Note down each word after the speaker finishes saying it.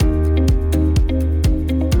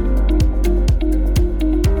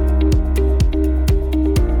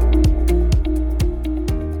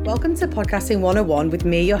Podcasting 101 with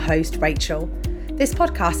me, your host, Rachel. This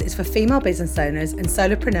podcast is for female business owners and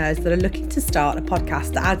solopreneurs that are looking to start a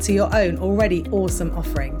podcast that adds to your own already awesome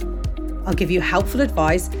offering. I'll give you helpful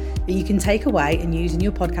advice that you can take away and use in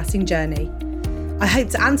your podcasting journey. I hope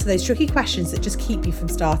to answer those tricky questions that just keep you from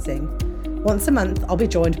starting. Once a month, I'll be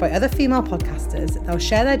joined by other female podcasters. They'll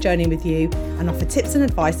share their journey with you and offer tips and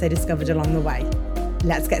advice they discovered along the way.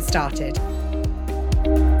 Let's get started.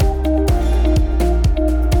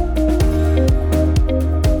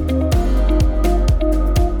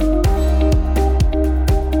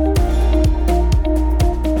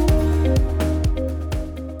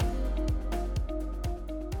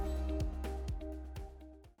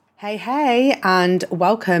 Hey, and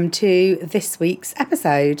welcome to this week's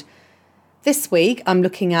episode. This week, I'm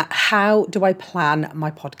looking at how do I plan my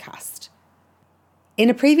podcast. In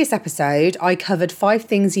a previous episode, I covered 5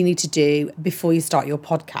 things you need to do before you start your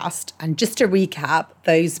podcast. And just to recap,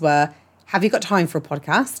 those were, have you got time for a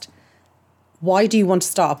podcast? Why do you want to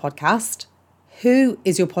start a podcast? Who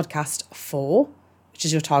is your podcast for, which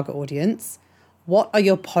is your target audience? What are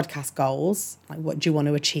your podcast goals? Like, what do you want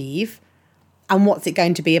to achieve? And what's it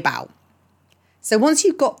going to be about? So once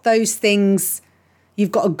you've got those things, you've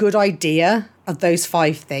got a good idea of those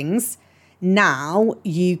 5 things, now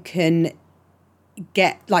you can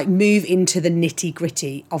move into the nitty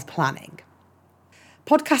gritty of planning.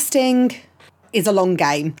 Podcasting is a long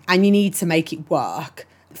game and you need to make it work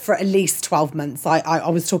for at least 12 months. I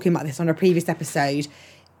was talking about this on a previous episode.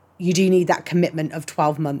 You do need that commitment of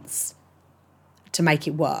 12 months to make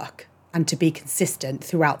it work and to be consistent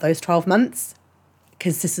throughout those 12 months.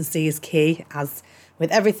 Consistency is key, as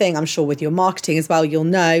with everything. I'm sure with your marketing as well, you'll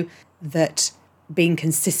know that being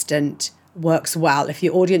consistent works well. If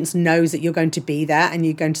your audience knows that you're going to be there and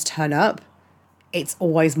you're going to turn up, it's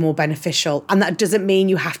always more beneficial. And that doesn't mean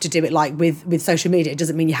you have to do it like with social media. It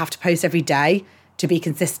doesn't mean you have to post every day to be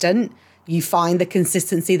consistent. You find the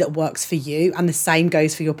consistency that works for you, and the same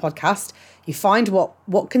goes for your podcast. You find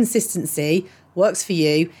what consistency works for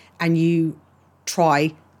you and you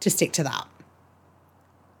try to stick to that.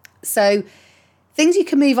 So things you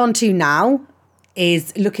can move on to now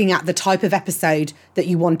is looking at the type of episode that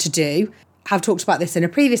you want to do. I've talked about this in a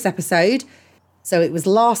previous episode. So it was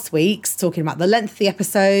last week's, talking about the length of the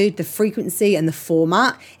episode, the frequency and the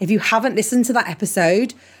format. If you haven't listened to that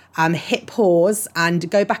episode, hit pause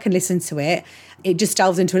and go back and listen to it. It just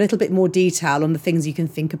delves into a little bit more detail on the things you can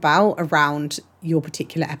think about around your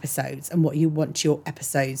particular episodes and what you want your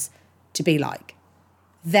episodes to be like.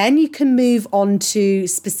 Then you can move on to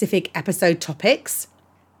specific episode topics.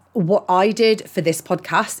 What I did for this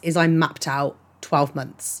podcast is I mapped out 12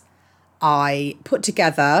 months. I put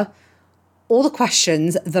together all the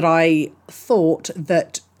questions that I thought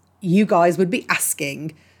that you guys would be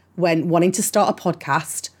asking when wanting to start a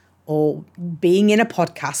podcast or being in a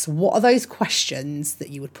podcast. What are those questions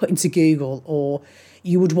that you would put into Google or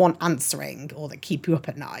you would want answering or that keep you up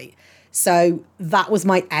at night? So that was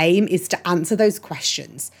my aim, is to answer those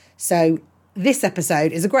questions. So this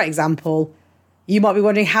episode is a great example. You might be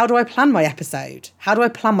wondering, how do I plan my episode? How do I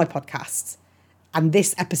plan my podcasts? And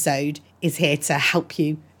this episode is here to help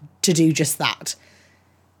you to do just that.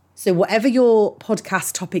 So whatever your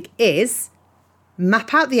podcast topic is,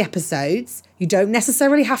 map out the episodes. You don't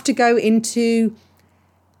necessarily have to go into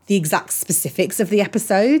the exact specifics of the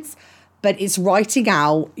episodes, but it's writing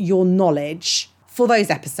out your knowledge for those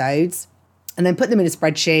episodes and then put them in a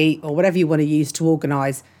spreadsheet or whatever you want to use to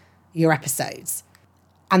organise your episodes.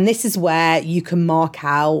 And this is where you can mark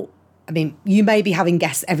out, you may be having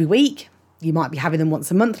guests every week. You might be having them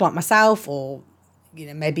once a month like myself, or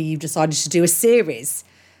maybe you've decided to do a series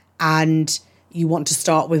and you want to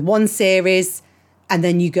start with one series and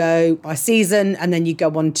then you go by season and then you go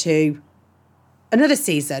on to another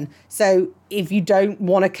season. So if you don't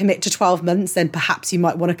want to commit to 12 months, then perhaps you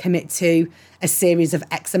might want to commit to a series of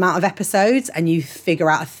X amount of episodes and you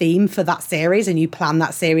figure out a theme for that series and you plan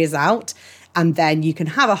that series out. And then you can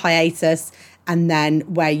have a hiatus and then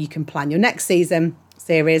where you can plan your next series and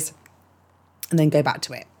then go back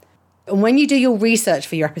to it. And when you do your research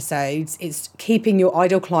for your episodes, it's keeping your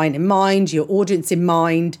ideal client in mind, your audience in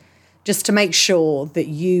mind, just to make sure that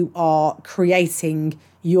you are creating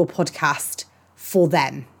your podcast for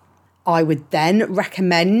them. I would then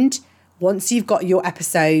recommend, once you've got your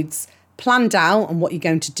episodes planned out and what you're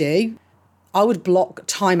going to do, I would block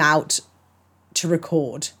time out to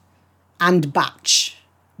record and batch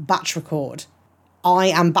record. I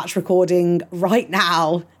am batch recording right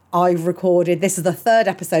now. This is the 3rd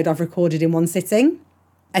episode I've recorded in one sitting.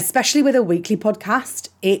 Especially with a weekly podcast,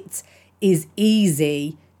 it is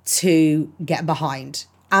easy to get behind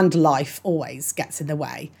and life always gets in the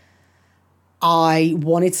way. I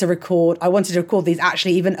wanted to record these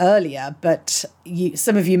actually even earlier, but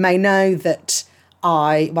some of you may know that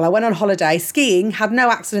I went on holiday skiing, had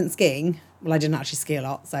no accident skiing. Well, I didn't actually ski a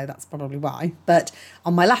lot, so that's probably why. But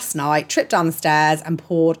on my last night, tripped down the stairs and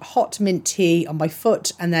poured hot mint tea on my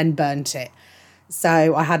foot and then burnt it.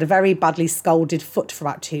 So I had a very badly scalded foot for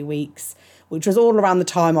about 2 weeks, which was all around the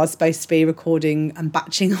time I was supposed to be recording and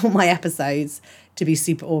batching all my episodes to be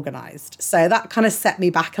super organised. So that kind of set me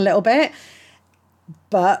back a little bit.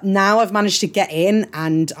 But now I've managed to get in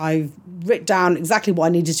and I've written down exactly what I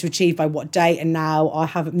needed to achieve by what date. And now I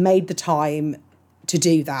have made the time to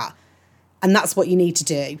do that. And that's what you need to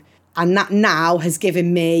do. And that now has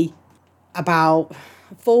given me about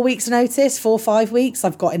 4 weeks notice, 4 or 5 weeks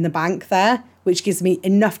I've got in the bank there, which gives me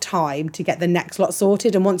enough time to get the next lot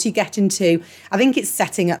sorted. And once you get into, I think it's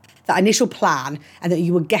setting up that initial plan and that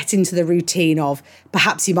you will get into the routine of,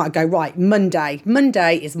 perhaps you might go, right,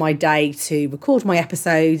 Monday is my day to record my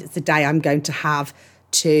episodes. It's the day I'm going to have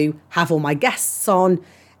all my guests on.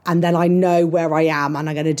 And then I know where I am and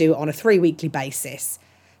I'm going to do it on a 3 weekly basis.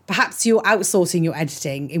 Perhaps you're outsourcing your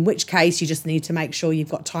editing, in which case you just need to make sure you've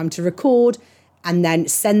got time to record and then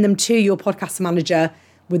send them to your podcast manager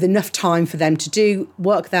with enough time for them to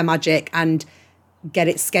work their magic and get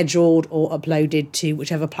it scheduled or uploaded to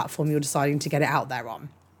whichever platform you're deciding to get it out there on.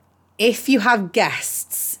 If you have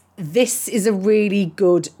guests, this is a really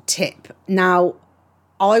good tip. Now,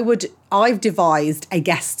 I've devised a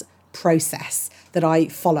guest process that I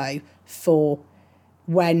follow for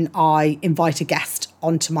when I invite a guest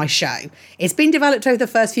onto my show. It's been developed over the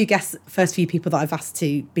first few people that I've asked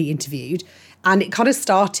to be interviewed. And it kind of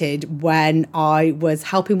started when I was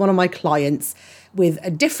helping one of my clients with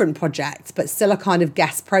a different project, but still a kind of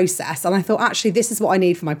guest process. And I thought, actually, this is what I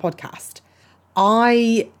need for my podcast.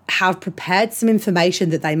 I have prepared some information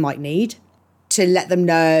that they might need to let them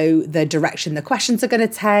know the direction the questions are going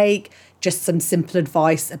to take, just some simple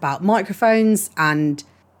advice about microphones and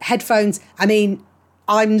headphones. I mean,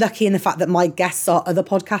 I'm lucky in the fact that my guests are other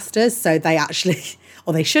podcasters, so they actually,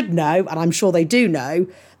 or they should know, and I'm sure they do know,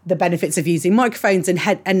 the benefits of using microphones and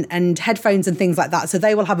headphones and things like that. So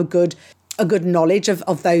they will have a good knowledge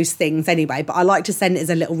of those things anyway. But I like to send it as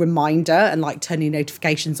a little reminder and like turning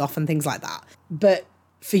notifications off and things like that. But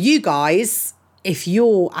for you guys, if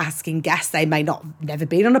you're asking guests, they may never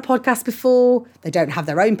been on a podcast before. They don't have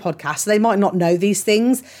their own podcast, so they might not know these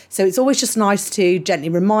things. So it's always just nice to gently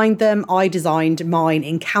remind them. I designed mine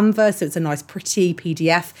in Canva, so it's a nice pretty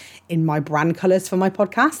PDF in my brand colours for my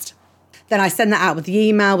podcast. Then I send that out with the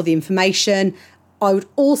email, with the information. I would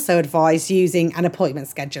also advise using an appointment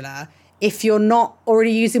scheduler. If you're not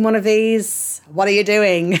already using one of these, what are you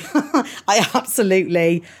doing? I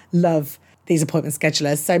absolutely love these appointment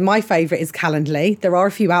schedulers. So my favourite is Calendly. There are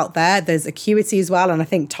a few out there. There's Acuity as well, and I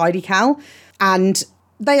think TidyCal. And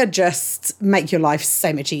they are just make your life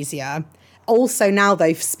so much easier. Also now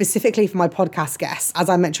though, specifically for my podcast guests, as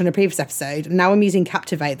I mentioned in a previous episode, now I'm using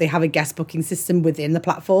Captivate. They have a guest booking system within the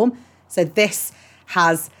platform. So this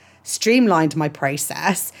has streamlined my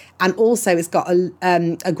process, and also it's got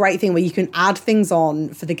a great thing where you can add things on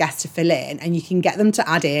for the guests to fill in, and you can get them to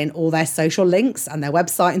add in all their social links and their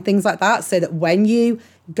website and things like that, so that when you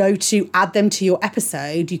go to add them to your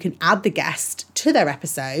episode, you can add the guest to their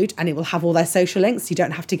episode and it will have all their social links. You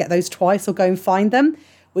don't have to get those twice or go and find them,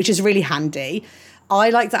 which is really handy. I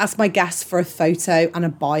like to ask my guests for a photo and a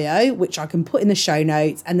bio, which I can put in the show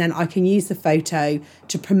notes, and then I can use the photo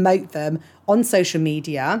to promote them on social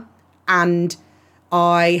media. And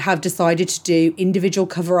I have decided to do individual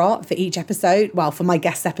cover art for each episode, for my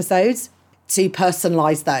guest episodes, to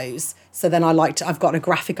personalise those. So then I've got a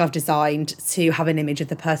graphic I've designed to have an image of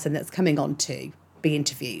the person that's coming on to be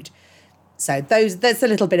interviewed. So that's a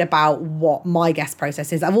little bit about what my guest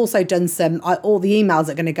process is. I've also done all the emails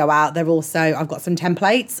that are going to go out. I've got some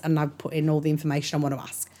templates and I've put in all the information I want to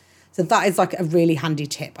ask. So that is like a really handy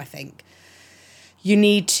tip, I think. You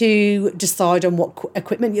need to decide on what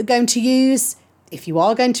equipment you're going to use. If you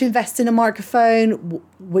are going to invest in a microphone,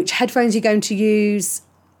 which headphones you're going to use,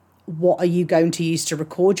 what are you going to use to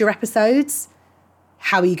record your episodes?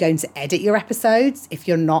 How are you going to edit your episodes if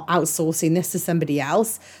you're not outsourcing this to somebody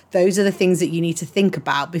else? Those are the things that you need to think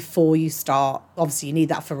about before you start. Obviously, you need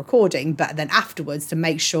that for recording, but then afterwards to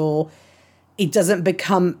make sure it doesn't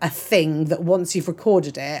become a thing that once you've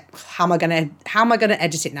recorded it, how am I going to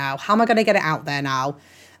edit it now? How am I going to get it out there now?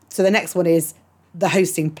 So the next one is the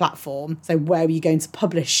hosting platform. So where are you going to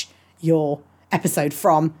publish your episode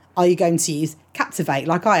from? Are you going to use Captivate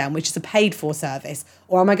like I am, which is a paid for service?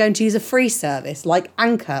 Or am I going to use a free service like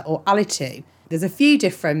Anchor or Alitu? There's a few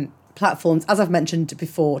different platforms, as I've mentioned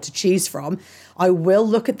before, to choose from. I will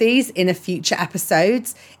look at these in a future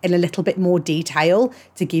episodes in a little bit more detail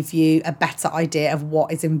to give you a better idea of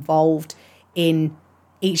what is involved in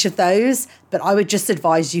each of those. But I would just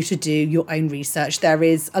advise you to do your own research. There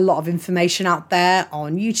is a lot of information out there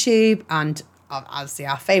on YouTube and obviously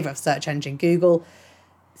our favourite search engine, Google.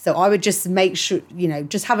 So I would just make sure,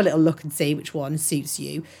 just have a little look and see which one suits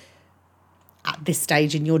you at this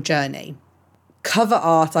stage in your journey. Cover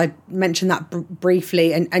art, I mentioned that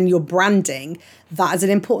briefly, and your branding, that is an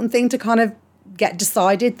important thing to kind of get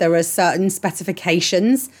decided. There are certain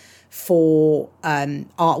specifications for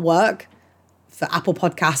artwork for Apple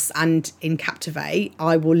Podcasts and in Captivate.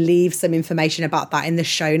 I will leave some information about that in the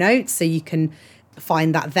show notes so you can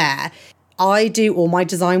find that there. I do all my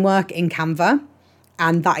design work in Canva,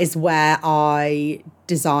 and that is where I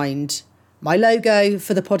designed my logo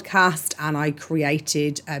for the podcast, and I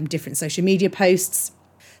created different social media posts.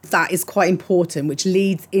 That is quite important, which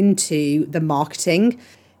leads into the marketing.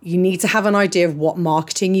 You need to have an idea of what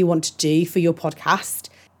marketing you want to do for your podcast.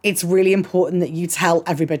 It's really important that you tell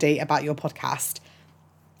everybody about your podcast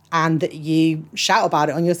and that you shout about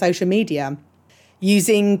it on your social media.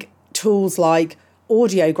 Using tools like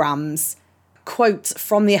audiograms, quotes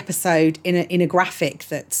from the episode in a graphic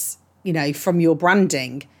that's, from your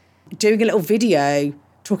branding. Doing a little video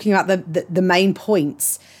talking about the main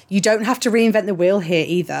points. You don't have to reinvent the wheel here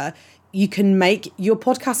either. You can make your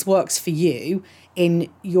podcast works for you in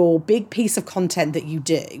your big piece of content that you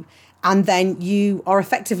do. And then you are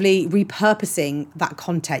effectively repurposing that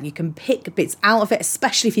content. You can pick bits out of it,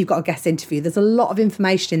 especially if you've got a guest interview. There's a lot of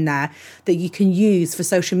information in there that you can use for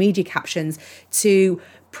social media captions to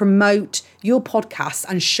promote your podcast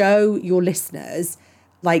and show your listeners,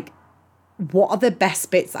 what are the best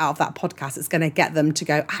bits out of that podcast that's going to get them to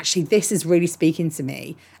go, actually, this is really speaking to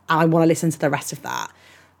me and I want to listen to the rest of that.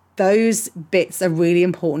 Those bits are really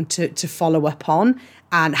important to follow up on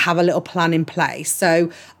and have a little plan in place. So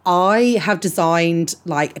I have designed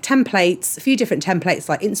templates, a few different templates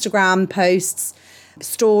like Instagram posts,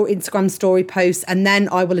 Instagram story posts, and then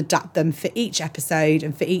I will adapt them for each episode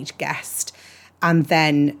and for each guest. And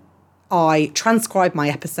then I transcribe my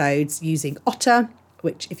episodes using Otter,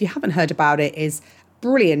 which, if you haven't heard about it, is a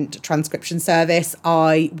brilliant transcription service.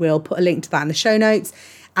 I will put a link to that in the show notes.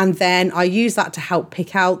 And then I use that to help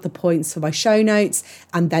pick out the points for my show notes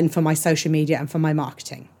and then for my social media and for my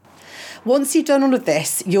marketing. Once you've done all of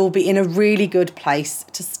this, you'll be in a really good place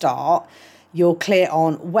to start. You're clear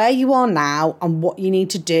on where you are now and what you need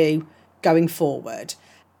to do going forward.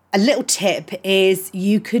 A little tip is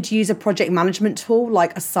you could use a project management tool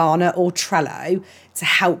like Asana or Trello to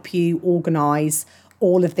help you organise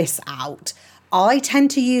all of this out. I tend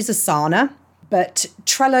to use Asana, but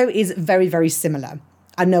Trello is very, very similar.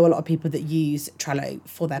 I know a lot of people that use Trello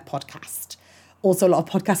for their podcast. Also, a lot of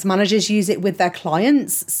podcast managers use it with their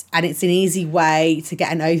clients, and it's an easy way to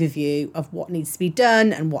get an overview of what needs to be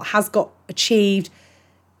done and what has got achieved.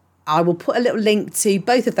 I will put a little link to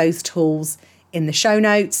both of those tools in the show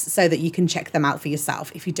notes so that you can check them out for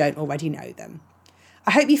yourself if you don't already know them.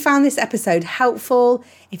 I hope you found this episode helpful.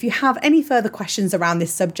 If you have any further questions around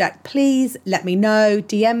this subject, please let me know,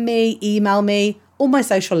 DM me, email me. All my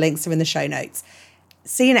social links are in the show notes.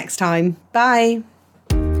 See you next time. Bye.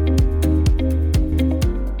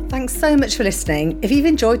 Thanks so much for listening. If you've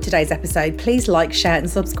enjoyed today's episode, please like, share and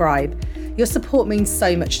subscribe. Your support means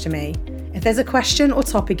so much to me. If there's a question or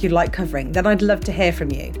topic you'd like covering, then I'd love to hear from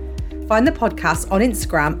you. Find the podcast on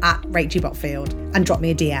Instagram @RachelBotfield and drop me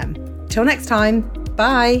a DM. Till next time.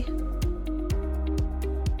 Bye.